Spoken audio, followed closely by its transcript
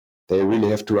they really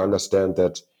have to understand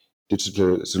that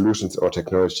digital solutions or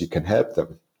technology can help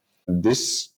them.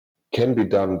 This can be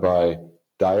done by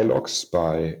dialogues,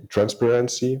 by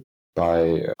transparency,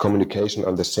 by communication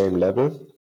on the same level,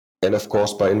 and of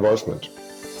course by involvement.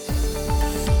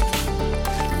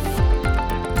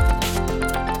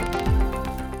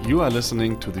 You are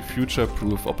listening to the Future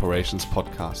Proof Operations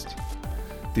podcast.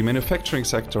 The manufacturing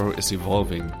sector is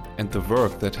evolving, and the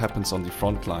work that happens on the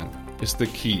front line is the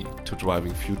key to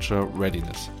driving future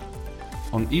readiness.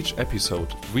 On each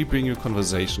episode, we bring you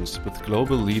conversations with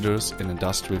global leaders in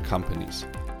industrial companies.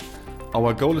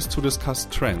 Our goal is to discuss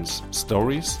trends,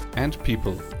 stories, and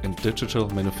people in digital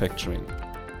manufacturing,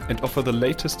 and offer the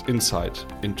latest insight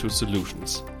into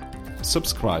solutions.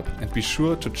 Subscribe and be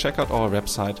sure to check out our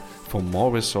website for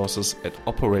more resources at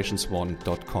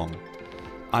operationsone.com.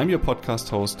 I'm your podcast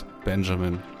host,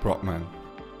 Benjamin Brockman.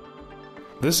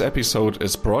 This episode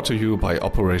is brought to you by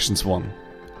Operations One.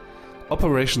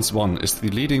 Operations One is the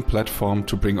leading platform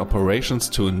to bring operations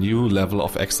to a new level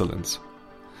of excellence.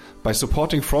 By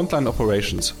supporting frontline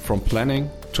operations from planning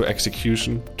to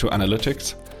execution to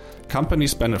analytics,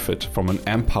 companies benefit from an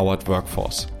empowered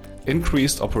workforce,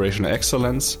 increased operational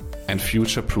excellence, and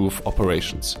future-proof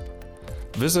operations.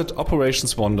 Visit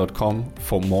operationsone.com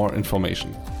for more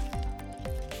information.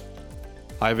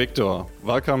 Hi Victor,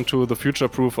 welcome to the Future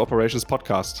Proof Operations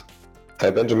podcast.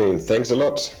 Hi Benjamin, thanks a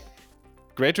lot.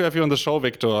 Great to have you on the show,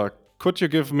 Victor. Could you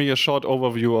give me a short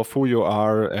overview of who you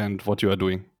are and what you are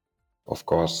doing? Of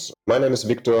course. My name is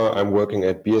Victor. I'm working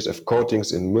at BASF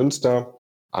Coatings in Münster.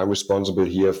 I'm responsible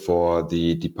here for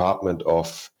the Department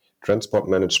of Transport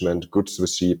Management, Goods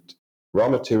Received, Raw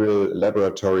Material,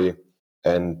 Laboratory,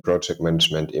 and Project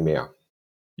Management EMEA.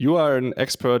 You are an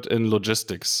expert in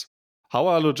logistics. How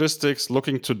are logistics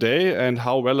looking today, and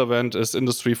how relevant is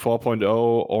Industry 4.0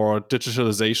 or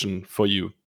digitalization for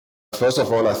you? First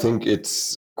of all, I think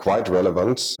it's quite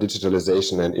relevant.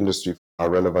 Digitalization and industry are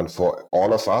relevant for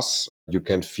all of us. You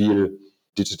can feel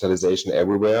digitalization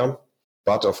everywhere.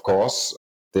 But of course,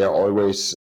 there are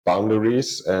always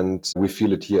boundaries, and we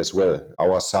feel it here as well.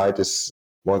 Our site is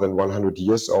more than 100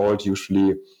 years old.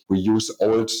 Usually we use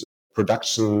old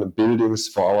production buildings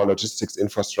for our logistics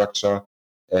infrastructure,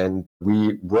 and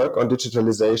we work on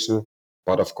digitalization.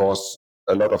 But of course,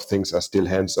 a lot of things are still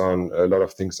hands-on, a lot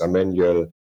of things are manual,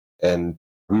 and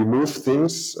we move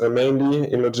things mainly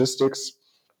in logistics.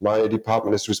 My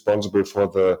department is responsible for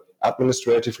the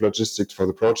administrative logistics, for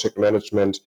the project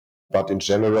management. But in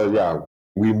general,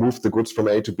 we move the goods from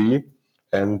A to B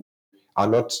and are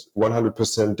not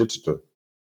 100% digital.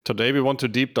 Today, we want to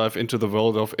deep dive into the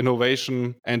world of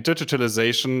innovation and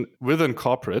digitalization within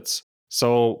corporates.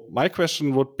 So my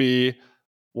question would be,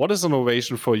 what is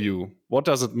innovation for you? What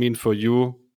does it mean for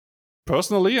you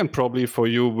personally and probably for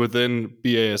you within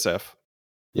BASF?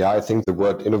 Yeah, I think the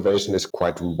word innovation is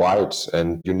quite wide,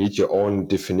 and you need your own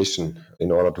definition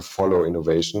in order to follow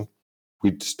innovation.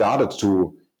 We started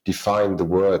to define the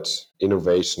word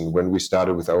innovation when we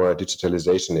started with our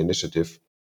digitalization initiative.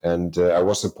 And I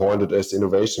was appointed as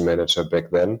innovation manager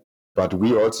back then. But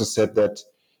we also said that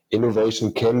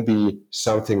innovation can be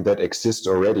something that exists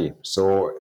already.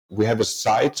 So we have a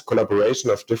site collaboration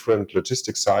of different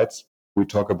logistics sites. We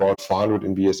talk about 400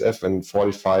 in BASF and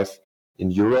 45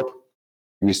 in Europe.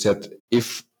 We said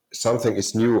if something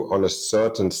is new on a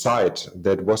certain site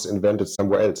that was invented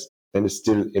somewhere else, then it's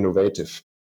still innovative.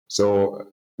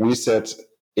 So we said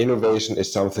innovation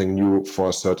is something new for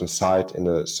a certain site in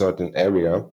a certain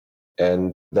area.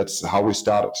 And that's how we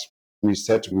started. We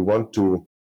said we want to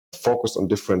focus on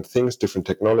different things, different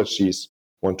technologies,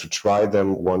 want to try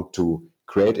them, want to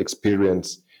create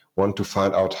experience, want to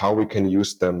find out how we can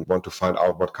use them, want to find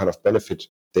out what kind of benefit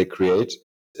they create.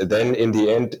 Then in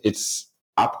the end, it's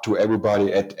up to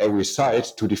everybody at every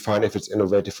site to define if it's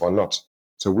innovative or not.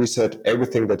 So we said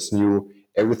everything that's new,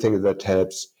 everything that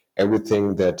helps,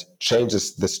 everything that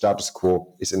changes the status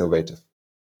quo is innovative.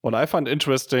 What I find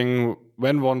interesting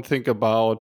when one think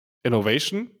about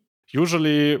innovation,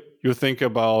 usually you think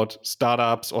about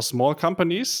startups or small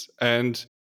companies, and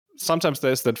sometimes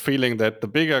there's that feeling that the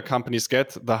bigger companies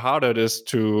get, the harder it is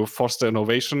to foster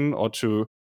innovation or to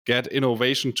get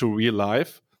innovation to real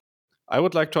life. I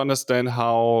would like to understand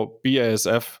how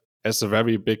BASF, as a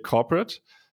very big corporate,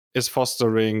 is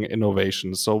fostering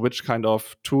innovation. So which kind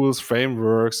of tools,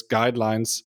 frameworks,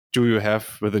 guidelines do you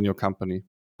have within your company?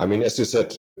 I mean, as you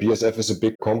said, BASF is a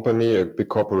big company, a big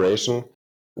corporation.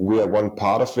 We are one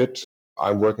part of it.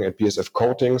 I'm working at BASF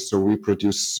Coatings, so we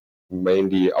produce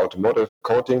mainly automotive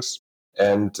coatings.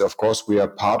 And of course, we are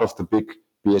part of the big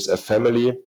BASF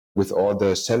family with all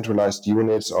the centralized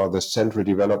units or the central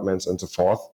developments and so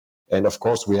forth. And of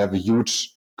course, we have a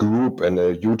huge group and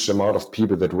a huge amount of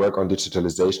people that work on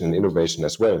digitalization and innovation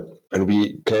as well. And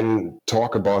we can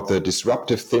talk about the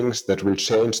disruptive things that will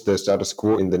change the status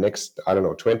quo in the next,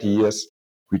 20 years.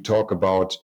 We talk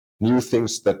about new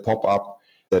things that pop up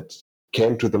that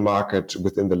came to the market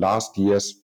within the last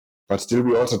years. But still,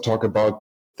 we also talk about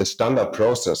the standard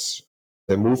process,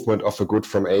 the movement of a good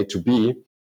from A to B,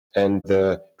 and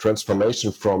the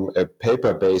transformation from a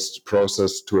paper-based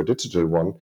process to a digital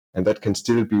one. And that can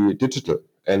still be digital.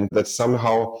 And that's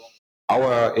somehow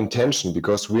our intention,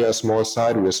 because we are a small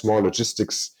site, we're a small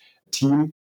logistics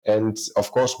team. And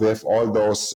of course, we have all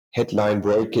those headline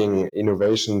breaking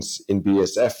innovations in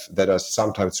BASF that are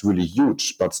sometimes really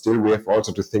huge, but still we have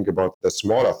also to think about the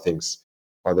smaller things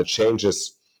or the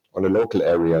changes on a local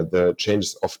area, the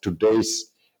changes of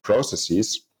today's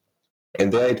processes.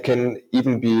 And there it can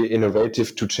even be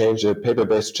innovative to change a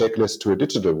paper-based checklist to a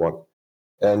digital one.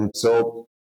 And so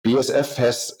BASF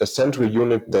has a central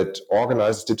unit that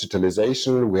organizes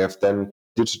digitalization. We have then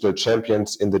digital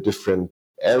champions in the different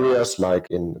areas, like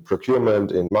in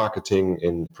procurement, in marketing,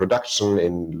 in production,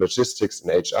 in logistics, in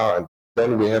HR. And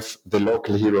then we have the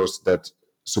local heroes that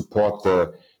support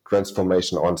the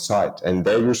transformation on site. And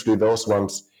they're usually those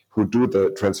ones who do the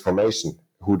transformation,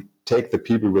 who take the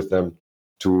people with them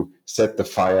to set the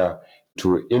fire,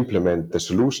 to implement the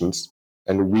solutions.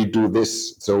 And we do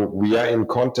this. So we are in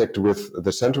contact with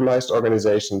the centralized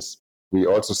organizations. We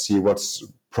also see what's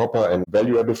proper and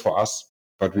valuable for us,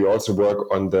 but we also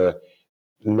work on the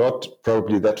not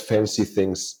probably that fancy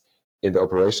things in the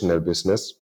operational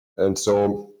business. And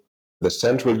so the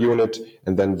central unit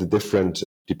and then the different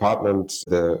departments,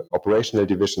 the operational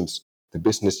divisions, the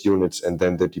business units, and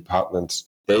then the departments,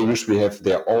 they usually have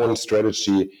their own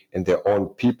strategy and their own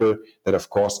people that, of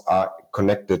course, are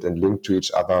connected and linked to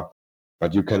each other.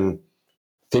 But you can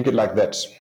think it like that.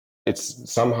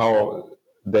 It's somehow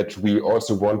that we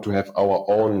also want to have our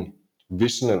own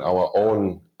vision and our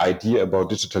own idea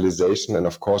about digitalization. And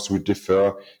of course, we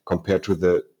differ compared to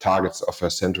the targets of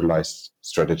a centralized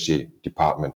strategy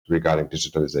department regarding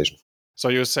digitalization. So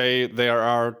you say there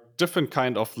are different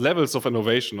kind of levels of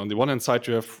innovation. On the one hand side,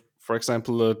 you have, for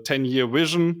example, a 10-year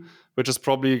vision, which is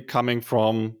probably coming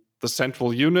from the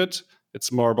central unit.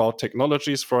 It's more about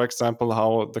technologies, for example,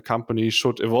 how the company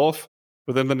should evolve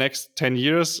within the next 10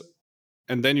 years.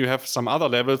 And then you have some other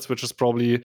levels, which is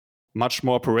probably much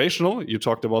more operational. You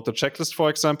talked about the checklist, for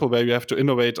example, where you have to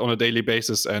innovate on a daily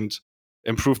basis and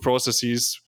improve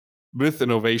processes with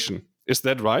innovation. Is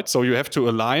that right? So you have to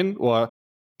align or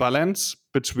balance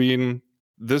between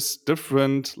these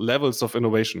different levels of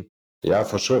innovation. Yeah,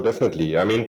 for sure, definitely. I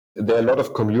mean, there are a lot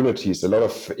of communities, a lot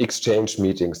of exchange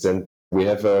meetings, and we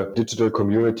have a digital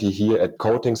community here at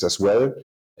Coatings as well.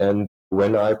 And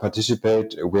when I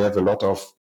participate, we have a lot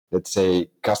of, let's say,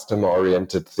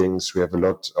 customer-oriented things. We have a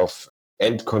lot of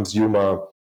end consumer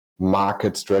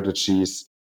market strategies.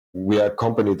 We are a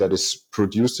company that is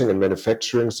producing and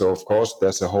manufacturing. So, of course,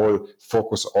 there's a whole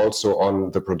focus also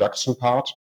on the production part.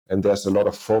 And there's a lot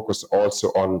of focus also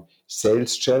on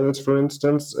sales channels, for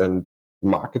instance, and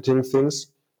marketing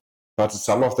things. But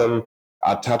some of them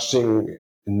are touching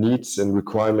needs and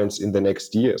requirements in the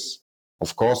next years.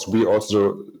 Of course, we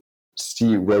also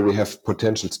see where we have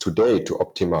potentials today to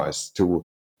optimize, to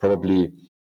probably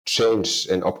change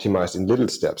and optimize in little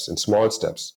steps, in small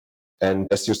steps. And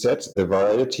as you said, the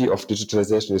variety of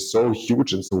digitalization is so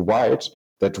huge and so wide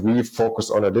that we focus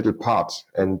on a little part.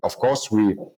 And of course,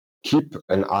 we keep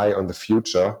an eye on the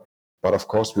future, but of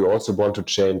course, we also want to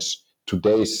change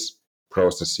today's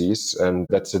processes, and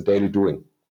that's a daily doing.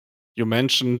 You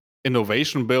mentioned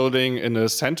innovation building in a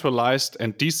centralized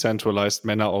and decentralized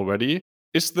manner already.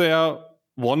 Is there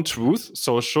one truth?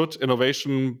 So should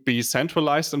innovation be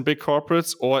centralized in big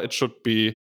corporates, or it should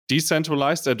be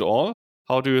decentralized at all?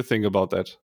 How do you think about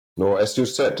that? No, as you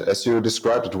said, as you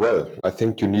described it well, I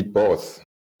think you need both.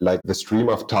 Like the stream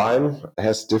of time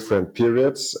has different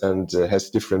periods and has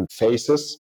different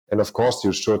phases. And of course,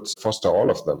 you should foster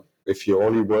all of them. If you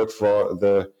only work for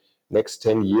the next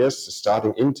 10 years,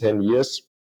 starting in 10 years,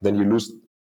 then you lose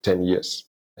 10 years.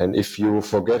 And if you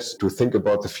forget to think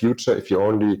about the future, if you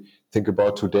only think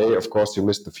about today, of course, you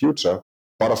miss the future.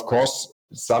 But of course,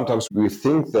 sometimes we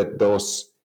think that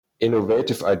those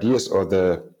innovative ideas or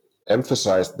the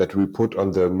emphasis that we put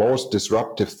on the most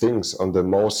disruptive things, on the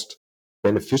most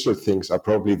beneficial things are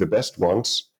probably the best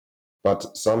ones.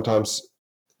 But sometimes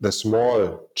the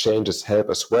small changes help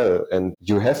as well. And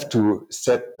you have to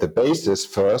set the basis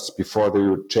first before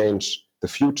you change the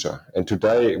future. And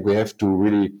today we have to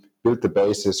really build the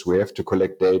basis. We have to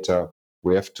collect data.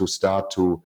 We have to start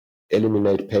to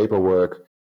eliminate paperwork.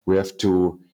 We have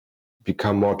to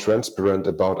become more transparent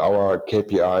about our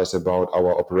KPIs, about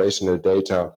our operational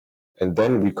data. And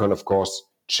then we can, of course,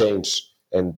 change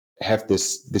and have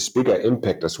this bigger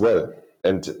impact as well.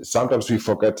 And sometimes we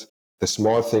forget the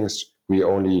small things. We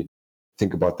only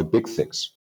think about the big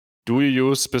things. Do you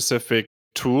use specific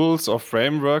tools or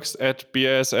frameworks at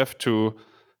BASF to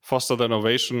foster the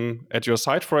innovation at your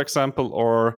site, for example,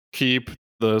 or keep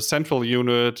the central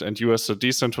unit and you as a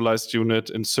decentralized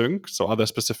unit in sync? So are there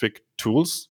specific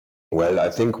tools? Well, I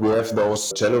think we have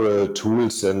those general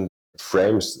tools and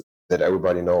frames that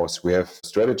everybody knows. We have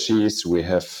strategies, we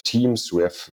have teams, we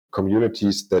have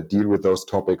communities that deal with those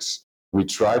topics. We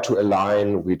try to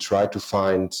align, we try to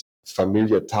find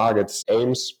familiar targets,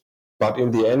 aims. But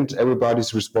in the end,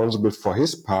 everybody's responsible for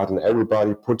his part and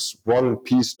everybody puts one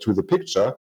piece to the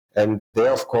picture. And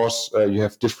there, of course, you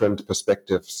have different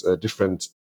perspectives, different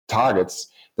targets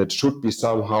that should be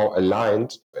somehow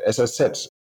aligned. As I said,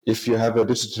 if you have a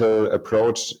digital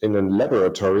approach in a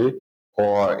laboratory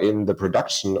or in the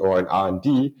production or in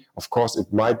R&D, of course,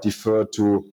 it might defer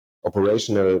to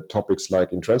operational topics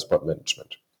like in transport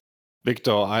management.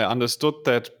 Victor, I understood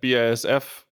that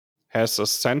BASF has a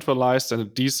centralized and a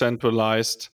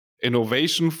decentralized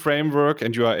innovation framework,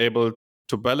 and you are able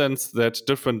to balance that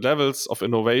different levels of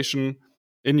innovation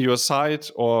in your site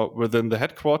or within the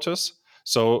headquarters.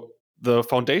 So the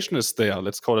foundation is there,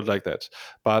 let's call it like that.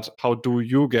 But how do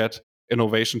you get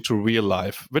innovation to real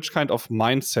life? Which kind of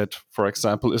mindset, for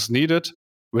example, is needed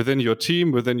within your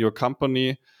team, within your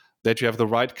company, that you have the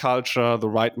right culture, the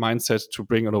right mindset to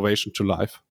bring innovation to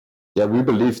life? Yeah, we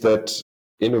believe that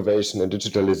innovation and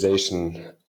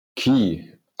digitalization key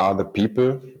are the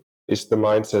people, is the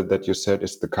mindset that you said,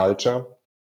 is the culture.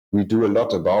 We do a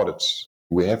lot about it.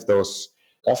 We have those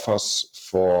offers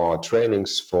for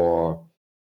trainings, for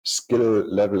skill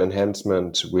level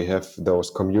enhancement. We have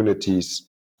those communities.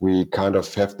 We kind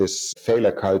of have this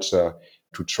failure culture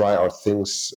to try out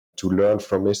things, to learn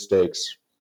from mistakes.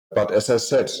 But as I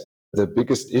said, the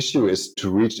biggest issue is to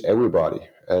reach everybody.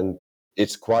 And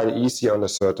it's quite easy on a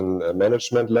certain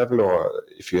management level, or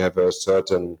if you have a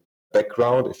certain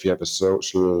background, if you have a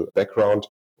social background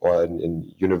or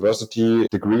in university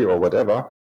degree or whatever.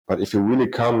 But if you really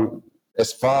come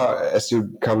as far as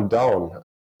you come down,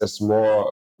 as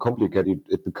more complicated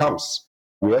it becomes.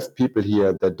 We have people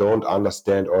here that don't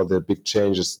understand all the big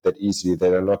changes that easily.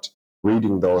 They are not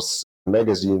reading those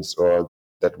magazines or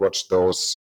that watch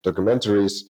those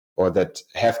documentaries or that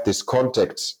have this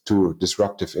contact to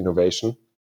disruptive innovation.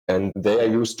 And they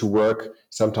are used to work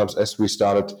sometimes as we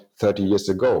started 30 years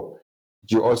ago.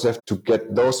 You also have to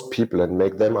get those people and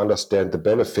make them understand the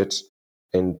benefits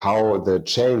and how the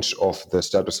change of the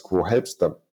status quo helps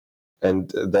them.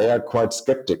 And they are quite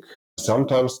skeptic.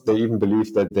 Sometimes they even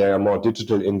believe that they are more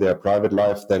digital in their private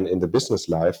life than in the business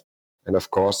life. And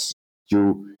of course,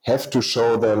 you have to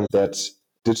show them that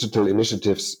digital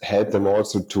initiatives help them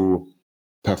also to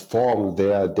perform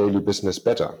their daily business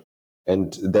better,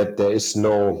 and that there is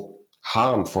no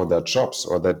harm for their jobs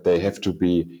or that they have to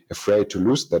be afraid to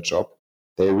lose their job.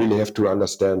 They really have to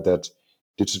understand that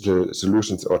digital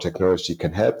solutions or technology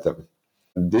can help them.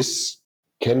 This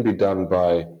can be done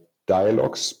by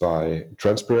dialogues, by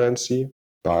transparency,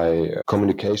 by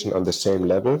communication on the same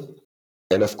level,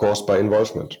 and of course by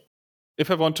involvement.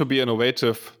 If I want to be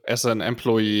innovative as an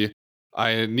employee,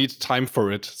 I need time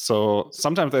for it. So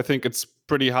sometimes I think it's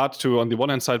pretty hard to, on the one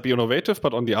hand side, be innovative,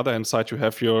 but on the other hand side, you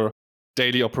have your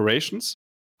daily operations.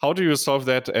 How do you solve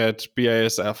that at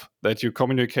BASF? That you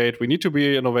communicate, we need to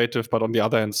be innovative, but on the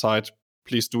other hand side,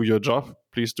 please do your job,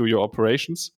 please do your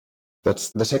operations.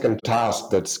 That's the second task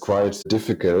that's quite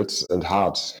difficult and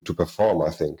hard to perform,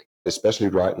 I think. Especially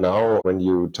right now, when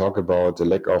you talk about the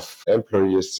lack of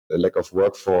employees, the lack of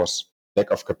workforce,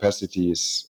 lack of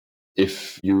capacities.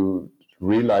 If you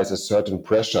realize a certain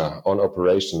pressure on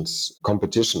operations,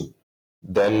 competition,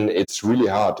 then it's really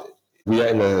hard. We are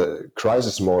in a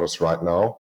crisis modus right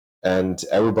now, and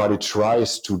everybody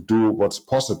tries to do what's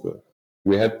possible.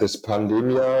 We had this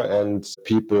pandemic, and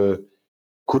people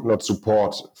could not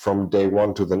support from day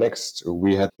one to the next.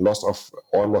 We had loss of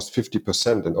almost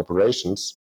 50% in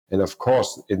operations. And of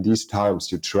course, in these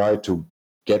times, you try to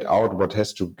get out what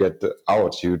has to get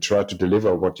out. You try to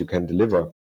deliver what you can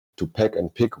deliver, to pack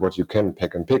and pick what you can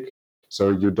pack and pick.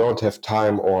 So you don't have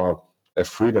time or a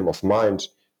freedom of mind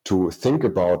to think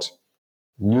about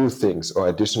new things or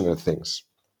additional things.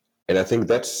 And I think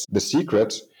that's the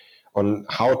secret on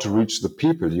how to reach the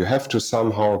people. You have to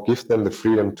somehow give them the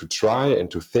freedom to try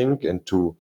and to think and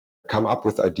to come up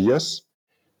with ideas.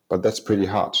 But that's pretty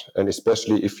hard. And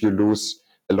especially if you lose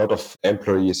a lot of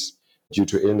employees due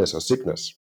to illness or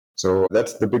sickness. So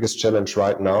that's the biggest challenge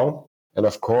right now. And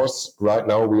of course, right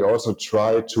now we also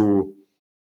try to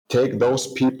take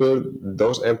those people,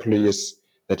 those employees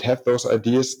that have those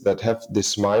ideas, that have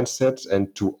this mindset,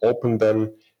 and to open them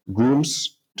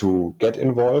rooms to get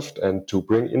involved and to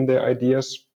bring in their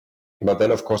ideas. But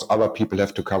then, of course, other people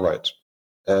have to cover it.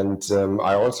 And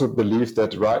I also believe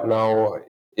that right now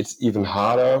it's even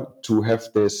harder to have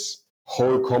this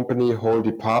whole company, whole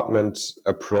department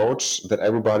approach that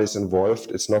everybody's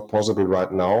involved. It's not possible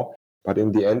right now. But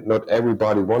in the end, not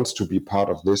everybody wants to be part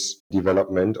of this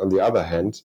development on the other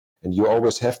hand. And you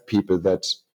always have people that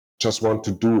just want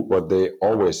to do what they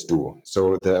always do.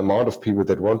 So the amount of people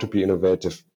that want to be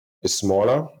innovative is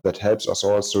smaller. That helps us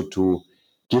also to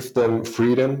give them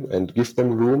freedom and give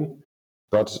them room.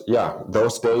 But yeah,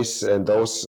 those days and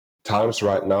those times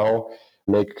right now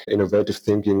make innovative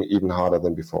thinking even harder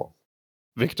than before.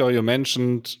 Victor, you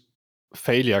mentioned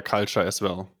failure culture as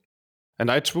well. And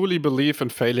I truly believe in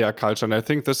failure culture. And I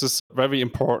think this is a very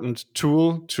important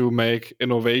tool to make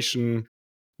innovation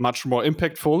much more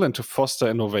impactful and to foster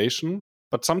innovation.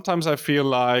 But sometimes I feel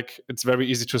like it's very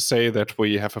easy to say that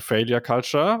we have a failure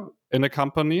culture in a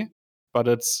company, but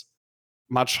it's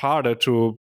much harder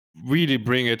to really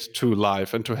bring it to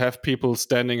life and to have people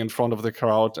standing in front of the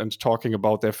crowd and talking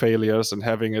about their failures and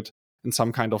having it in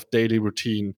some kind of daily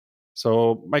routine.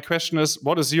 So my question is,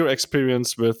 what is your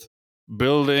experience with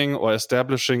building or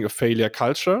establishing a failure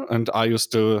culture? And are you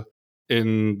still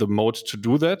in the mode to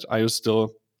do that? Are you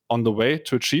still on the way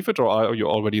to achieve it, or are you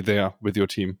already there with your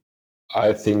team?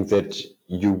 I think that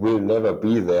you will never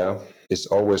be there is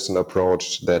always an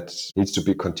approach that needs to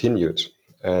be continued.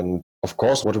 And of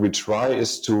course, what we try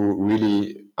is to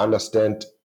really understand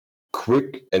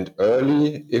quick and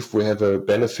early if we have a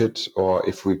benefit or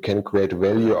if we can create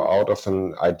value out of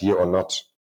an idea or not.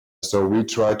 So we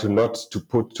try to not to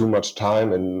put too much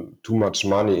time and too much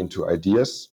money into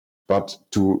ideas, but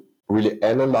to really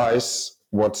analyze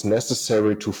what's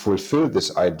necessary to fulfill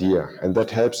this idea. And that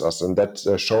helps us, and that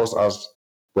shows us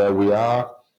where we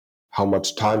are, how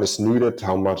much time is needed,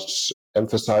 how much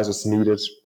emphasis is needed,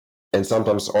 and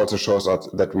sometimes also shows us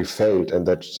that we failed and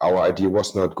that our idea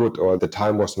was not good or the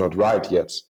time was not right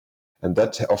yet. And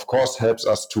that, of course, helps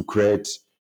us to create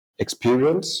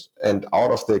experience, and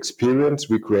out of the experience,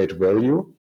 we create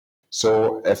value.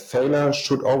 So a failure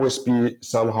should always be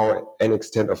somehow an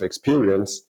extent of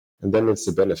experience, and then it's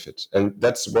a benefit. And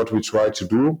that's what we try to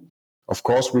do. Of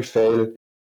course, we fail,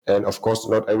 and of course,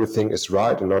 not everything is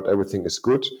right and not everything is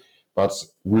good, but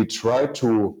we try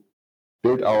to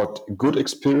build out good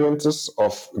experiences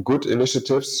of good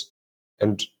initiatives.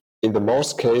 And in the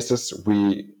most cases,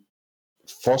 we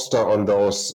foster on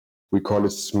those, we call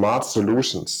it smart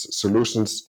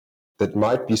solutions that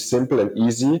might be simple and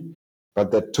easy, but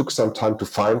that took some time to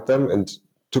find them and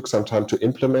took some time to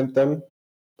implement them.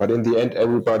 But in the end,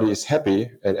 everybody is happy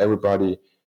and everybody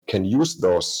can use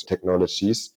those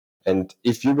technologies. And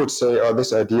if you would say, oh,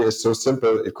 this idea is so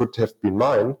simple, it could have been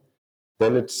mine,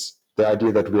 then it's the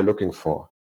idea that we're looking for.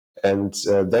 And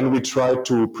then we try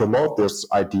to promote those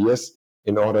ideas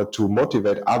in order to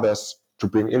motivate others to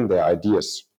bring in their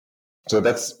ideas. So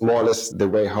that's more or less the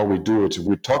way how we do it.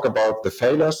 We talk about the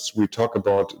failures, we talk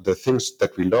about the things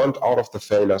that we learned out of the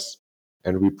failures,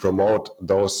 and we promote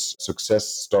those success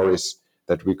stories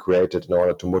that we created in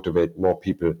order to motivate more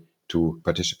people to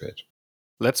participate.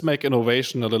 Let's make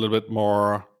innovation a little bit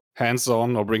more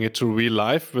hands-on or bring it to real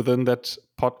life within that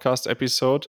podcast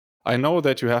episode. I know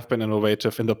that you have been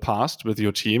innovative in the past with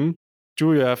your team.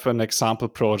 Do you have an example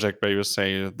project where you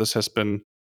say, this has been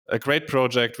a great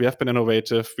project, we have been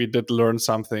innovative, we did learn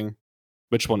something?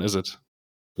 Which one is it?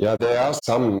 Yeah, there are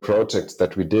some projects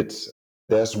that we did.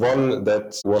 There's one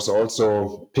that was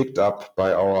also picked up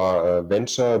by our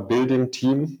venture building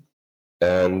team,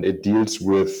 and it deals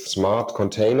with smart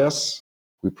containers.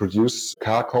 We produce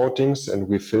car coatings and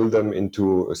we fill them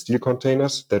into steel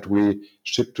containers that we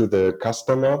ship to the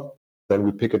customer. Then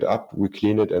we pick it up, we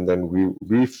clean it, and then we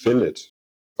refill it.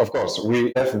 Of course,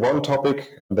 we have one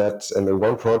topic and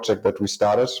one project that we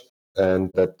started, and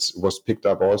that was picked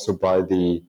up also by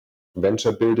the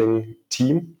venture building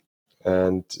team.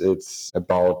 And it's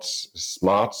about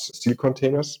smart steel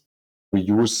containers. We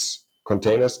use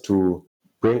containers to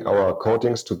bring our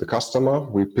coatings to the customer.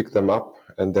 We pick them up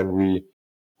and then we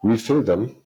refill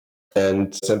them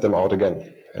and send them out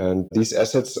again. And these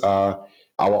assets are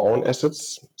our own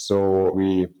assets. So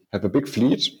we have a big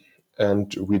fleet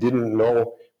and we didn't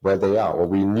know where they are, or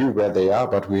we knew where they are,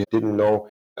 but we didn't know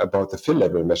about the fill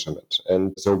level measurement.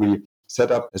 And so we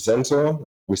set up a sensor.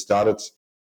 We started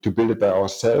to build it by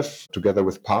ourselves together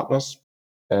with partners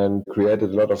and created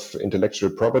a lot of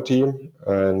intellectual property.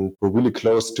 And we're really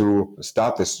close to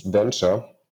start this venture.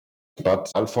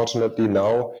 But unfortunately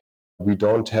now we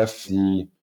don't have the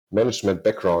management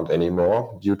background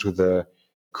anymore due to the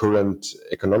current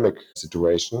economic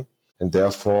situation. And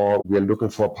therefore we are looking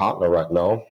for a partner right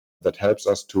now that helps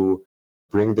us to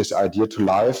bring this idea to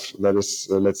life that is,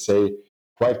 let's say,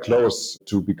 quite close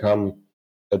to become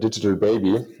a digital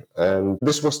baby. And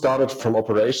this was started from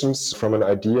operations, from an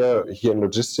idea here in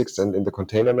logistics and in the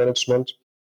container management.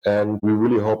 And we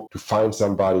really hope to find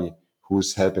somebody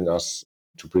who's helping us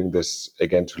to bring this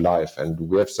again to life. And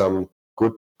we have some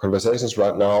good conversations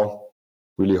right now.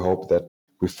 Really hope that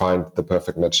we find the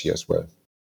perfect match here as well.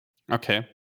 Okay.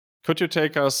 Could you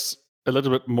take us a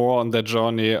little bit more on that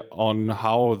journey on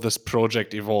how this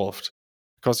project evolved?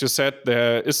 Because you said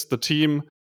there is the team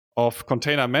of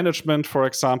container management, for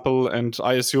example, and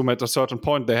I assume at a certain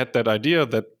point they had that idea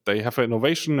that they have an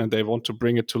innovation and they want to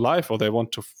bring it to life or they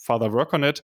want to further work on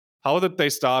it. How did they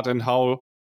start and how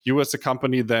you as a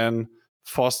company then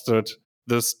fostered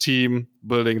this team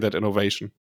building that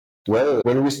innovation? Well,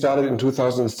 when we started in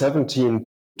 2017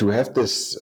 to have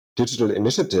this digital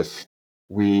initiative,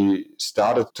 we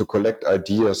started to collect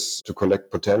ideas, to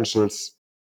collect potentials,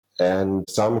 and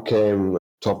some came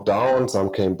top down, some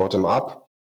came bottom up.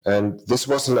 And this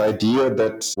was an idea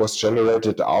that was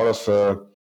generated out of a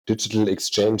digital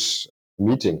exchange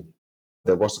meeting.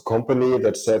 There was a company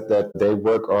that said that they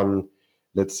work on,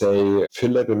 let's say,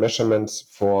 fill level measurements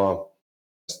for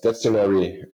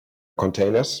stationary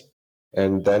containers.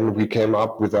 And then we came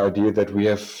up with the idea that we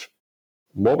have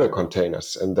mobile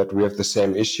containers and that we have the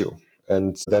same issue.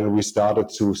 And then we started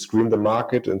to screen the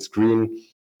market and screen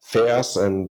fairs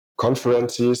and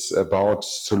conferences about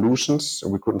solutions.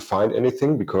 We couldn't find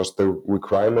anything because the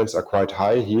requirements are quite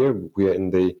high here. We are in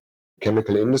the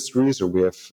chemical industry, so we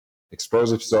have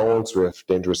explosive zones, we have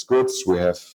dangerous goods, we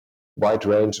have wide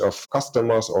range of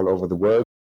customers all over the world.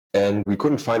 And we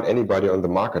couldn't find anybody on the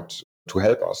market to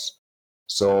help us.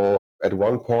 So at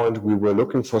one point, we were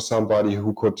looking for somebody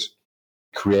who could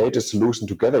create a solution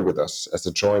together with us as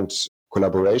a joint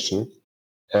collaboration.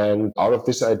 And out of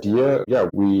this idea,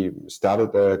 we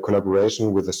started a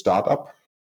collaboration with a startup,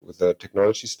 with a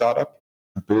technology startup,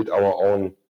 to build our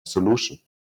own solution.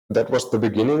 That was the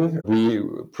beginning. We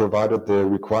provided the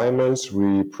requirements,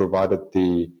 we provided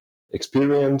the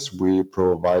experience, we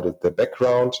provided the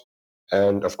background,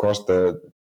 and of course, the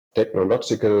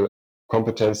technological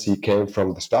competency came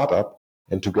from the startup.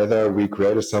 And together we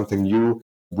created something new,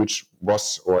 which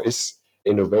was or is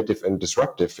innovative and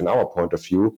disruptive in our point of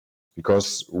view,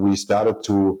 because we started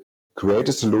to create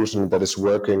a solution that is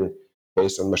working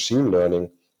based on machine learning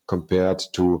compared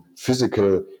to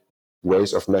physical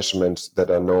ways of measurements that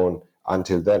are known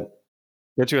until then.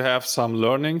 Did you have some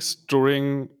learnings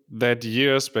during that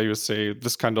years where you say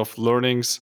this kind of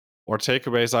learnings or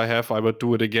takeaways I would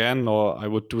do it again or I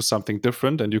would do something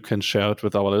different and you can share it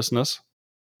with our listeners?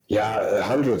 Yeah,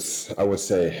 hundreds, I would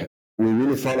say. We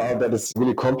really found out that it's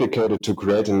really complicated to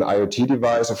create an IoT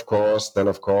device, of course. Then,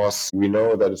 of course, we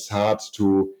know that it's hard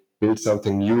to build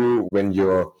something new when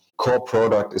your core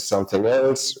product is something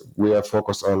else. We are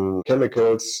focused on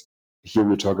chemicals. Here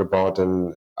we talk about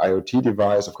an IoT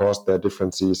device. Of course, there are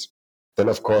differences. Then,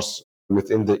 of course,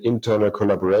 within the internal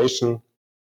collaboration,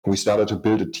 we started to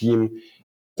build a team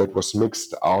that was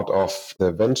mixed out of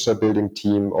the venture building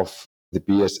team of the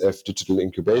BASF Digital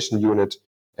Incubation Unit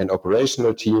and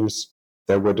operational teams.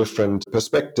 There were different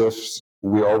perspectives.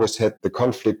 We always had the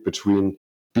conflict between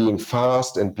being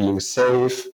fast and being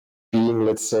safe, being,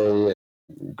 let's say,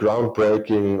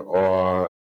 groundbreaking or,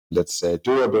 let's say,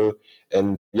 durable.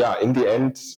 And in the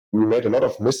end, we made a lot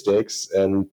of mistakes.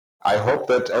 And I hope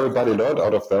that everybody learned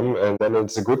out of them. And then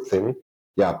it's a good thing.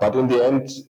 But in the end,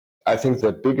 I think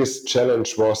the biggest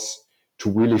challenge was to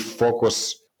really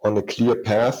focus on a clear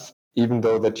path, even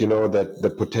though that you know that the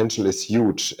potential is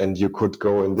huge and you could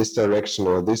go in this direction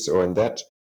or this or in that,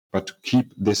 but to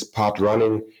keep this part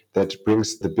running that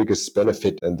brings the biggest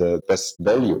benefit and the best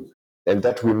value. And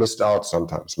that we missed out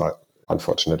sometimes,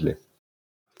 unfortunately.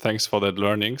 Thanks for that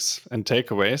learnings and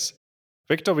takeaways.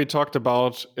 Victor, we talked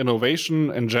about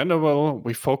innovation in general.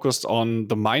 We focused on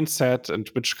the mindset and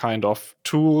which kind of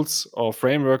tools or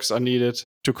frameworks are needed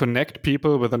to connect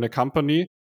people within a company.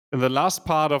 In the last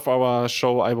part of our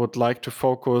show, I would like to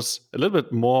focus a little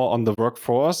bit more on the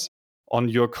workforce, on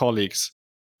your colleagues.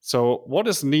 So what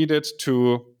is needed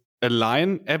to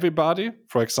align everybody,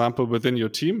 for example, within your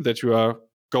team, that you are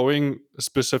going a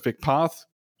specific path?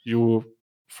 You,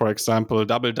 for example,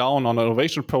 double down on an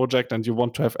innovation project and you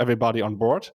want to have everybody on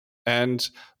board. And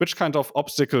which kind of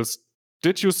obstacles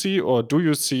did you see or do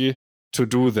you see to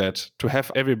do that, to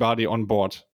have everybody on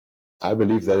board? I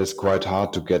believe that it's quite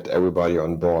hard to get everybody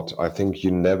on board. I think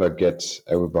you never get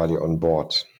everybody on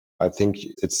board. I think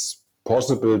it's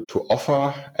possible to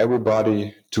offer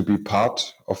everybody to be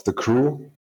part of the crew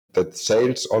that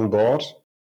sails on board,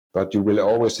 but you will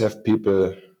always have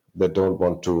people that don't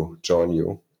want to join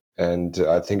you. And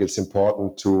I think it's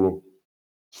important to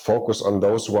focus on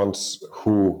those ones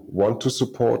who want to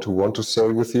support, who want to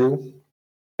sail with you,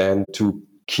 and to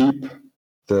keep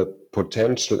the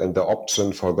potential and the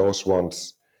option for those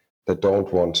ones that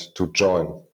don't want to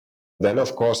join. Then,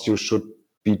 of course, you should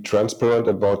be transparent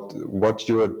about what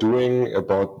you are doing,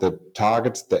 about the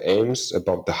targets, the aims,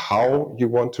 about the how you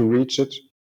want to reach it,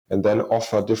 and then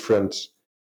offer different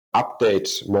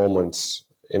update moments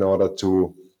in order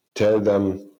to tell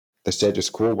them the status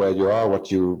quo, where you are,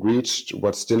 what you reached,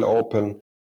 what's still open.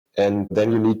 And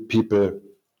then you need people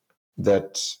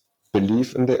that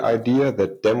believe in the idea,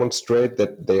 that demonstrate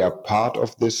that they are part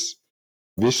of this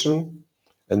vision,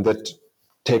 and that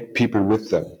take people with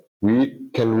them. We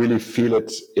can really feel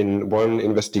it in one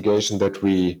investigation that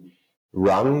we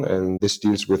run, and this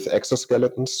deals with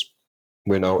exoskeletons.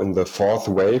 We're now in the fourth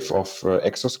wave of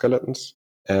exoskeletons.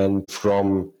 And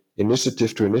from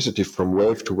initiative to initiative, from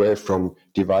wave to wave, from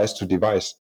device to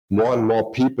device, more and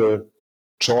more people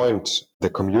joined the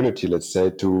community, let's say,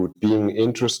 to being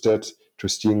interested, to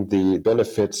seeing the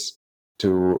benefits,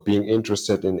 to being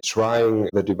interested in trying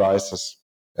the devices.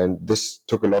 And this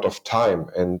took a lot of time.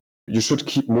 And you should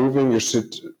keep moving. You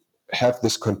should have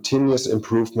this continuous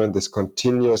improvement, this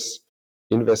continuous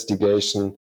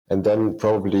investigation, and then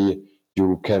probably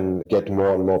you can get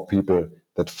more and more people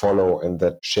that follow and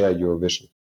that share your vision.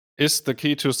 Is the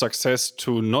key to success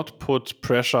to not put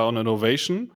pressure on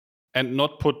innovation and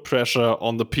not put pressure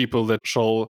on the people that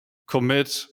shall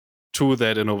commit to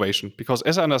that innovation? Because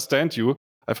as I understand you,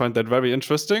 I find that very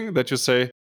interesting that you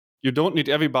say you don't need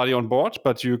everybody on board,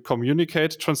 but you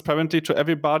communicate transparently to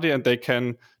everybody and they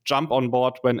can jump on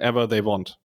board whenever they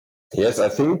want. Yes, I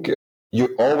think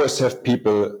you always have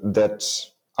people that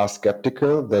are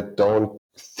skeptical, that don't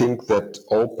think that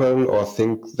open or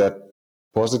think that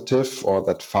positive or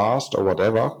that fast or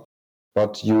whatever.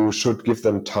 But you should give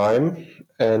them time,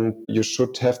 and you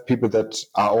should have people that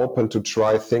are open to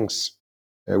try things.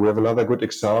 We have another good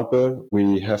example.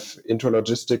 We have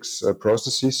intralogistics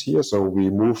processes here. So we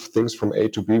move things from A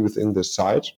to B within the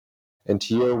site. And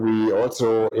here we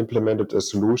also implemented a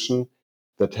solution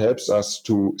that helps us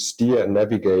to steer and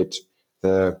navigate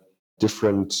the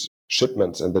different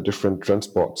shipments and the different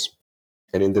transports.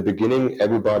 And in the beginning,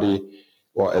 everybody,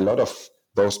 or a lot of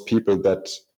those people that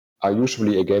are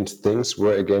usually against things,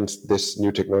 were against this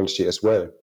new technology as well.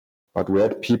 But we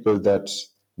had people that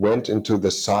went into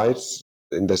the sites,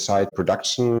 in the site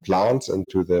production plants and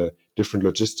to the different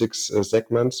logistics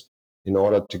segments in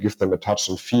order to give them a touch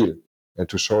and feel and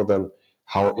to show them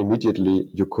how immediately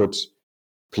you could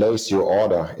place your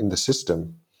order in the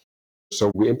system. So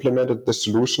we implemented the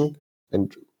solution,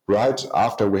 and right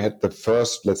after we had the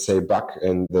first, let's say, bug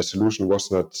and the solution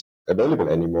was not available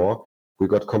anymore, we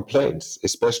got complaints,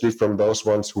 especially from those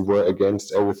ones who were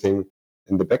against everything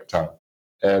in the back time.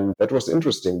 And that was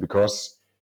interesting because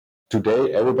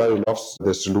today everybody loves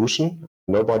the solution.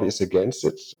 Nobody is against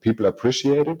it. People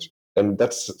appreciate it. And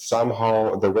that's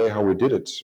somehow the way how we did it.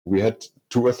 We had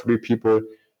 2 or 3 people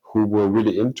who were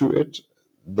really into it.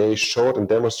 They showed and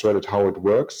demonstrated how it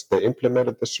works. They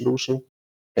implemented the solution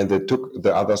and they took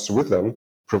the others with them,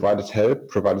 provided help,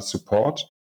 provided support.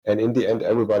 And in the end,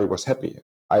 everybody was happy.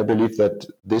 I believe that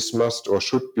this must or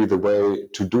should be the way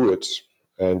to do it.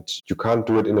 And you can't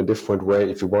do it in a different way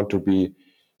if you want to be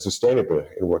sustainable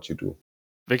in what you do.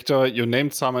 Victor, you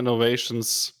named some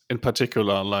innovations in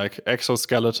particular, like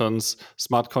exoskeletons,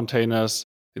 smart containers,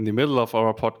 in the middle of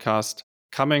our podcast.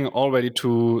 Coming already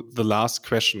to the last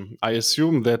question, I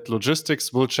assume that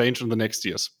logistics will change in the next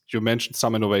years. You mentioned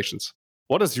some innovations.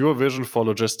 What is your vision for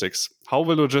logistics? How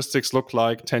will logistics look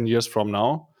like 10 years from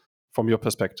now, from your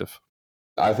perspective?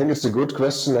 I think it's a good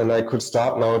question, and I could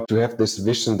start now to have this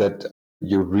vision that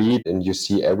you read and you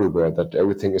see everywhere, that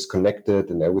everything is connected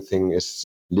and everything is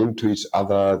linked to each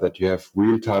other, that you have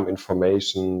real-time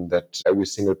information, that every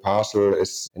single parcel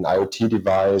is an IoT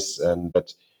device, and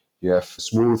that you have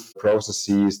smooth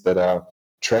processes that are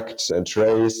tracked and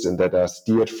traced and that are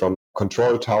steered from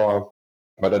control tower.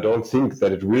 But I don't think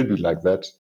that it will be like that.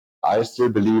 I still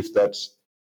believe that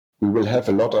we will have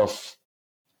a lot of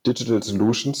digital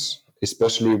solutions,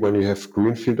 especially when you have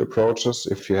greenfield approaches.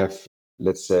 If you have,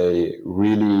 let's say,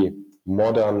 really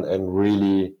modern and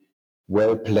really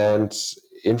well-planned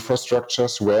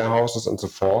infrastructures, warehouses, and so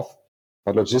forth.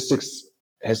 But logistics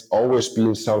has always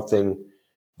been something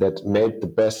that made the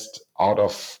best out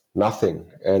of nothing.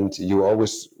 And you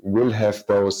always will have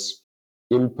those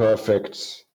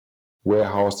imperfect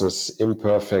warehouses,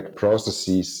 imperfect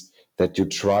processes that you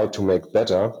try to make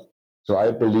better. So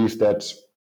I believe that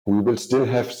we will still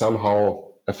have somehow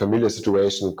a familiar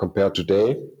situation compared to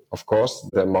today. Of course,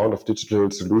 the amount of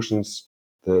digital solutions,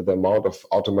 the amount of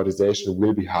automatization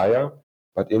will be higher.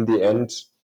 But in the end,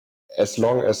 as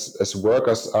long as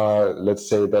workers are, let's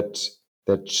say,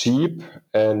 that cheap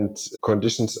and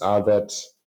conditions are that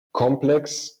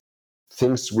complex,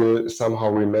 things will somehow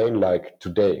remain like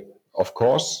today. Of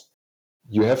course,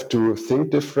 you have to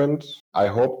think different. I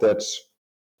hope that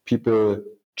people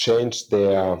change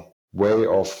their way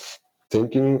of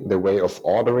thinking, the way of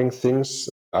ordering things.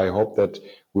 I hope that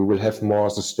we will have more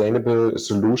sustainable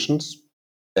solutions.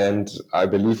 And I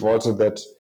believe also that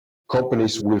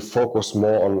companies will focus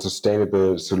more on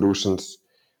sustainable solutions,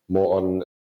 more on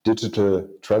digital,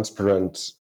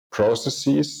 transparent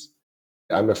processes.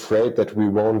 I'm afraid that we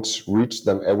won't reach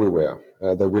them everywhere.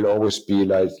 There will always be,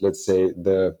 like, let's say,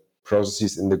 the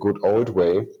processes in the good old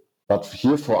way. But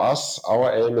here for us,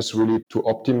 our aim is really to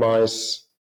optimize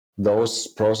those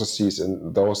processes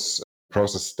and those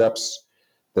process steps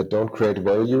that don't create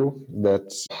value,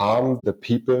 that harm the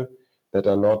people, that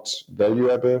are not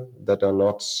valuable, that are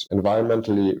not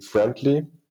environmentally friendly.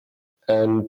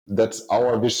 And that's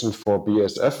our vision for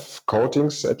BASF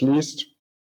coatings, at least.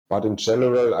 But in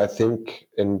general, I think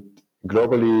in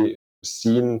globally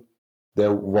seen,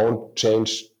 there won't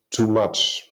change too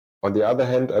much. On the other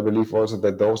hand, I believe also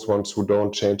that those ones who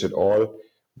don't change at all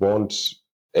won't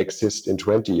exist in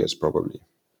 20 years, probably.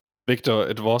 Victor,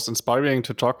 it was inspiring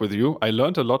to talk with you. I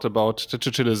learned a lot about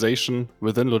digitalization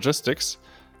within logistics.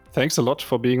 Thanks a lot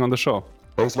for being on the show.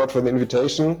 Thanks a lot for the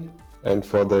invitation and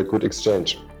for the good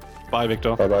exchange. Bye,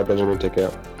 Victor. Bye-bye, Benjamin. Take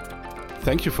care.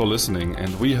 Thank you for listening,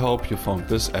 and we hope you found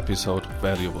this episode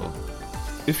valuable.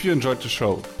 If you enjoyed the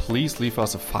show, please leave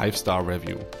us a 5-star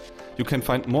review. You can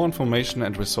find more information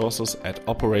and resources at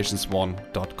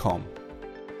operationsone.com.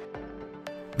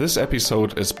 This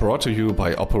episode is brought to you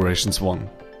by Operations One.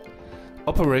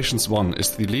 Operations One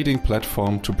is the leading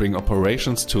platform to bring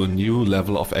operations to a new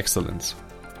level of excellence.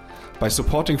 By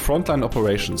supporting frontline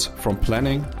operations from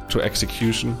planning to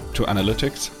execution to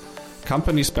analytics,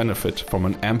 companies benefit from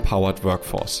an empowered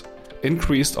workforce,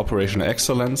 increased operational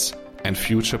excellence, and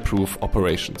future-proof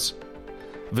operations.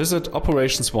 Visit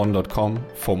operationsone.com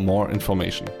for more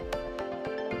information.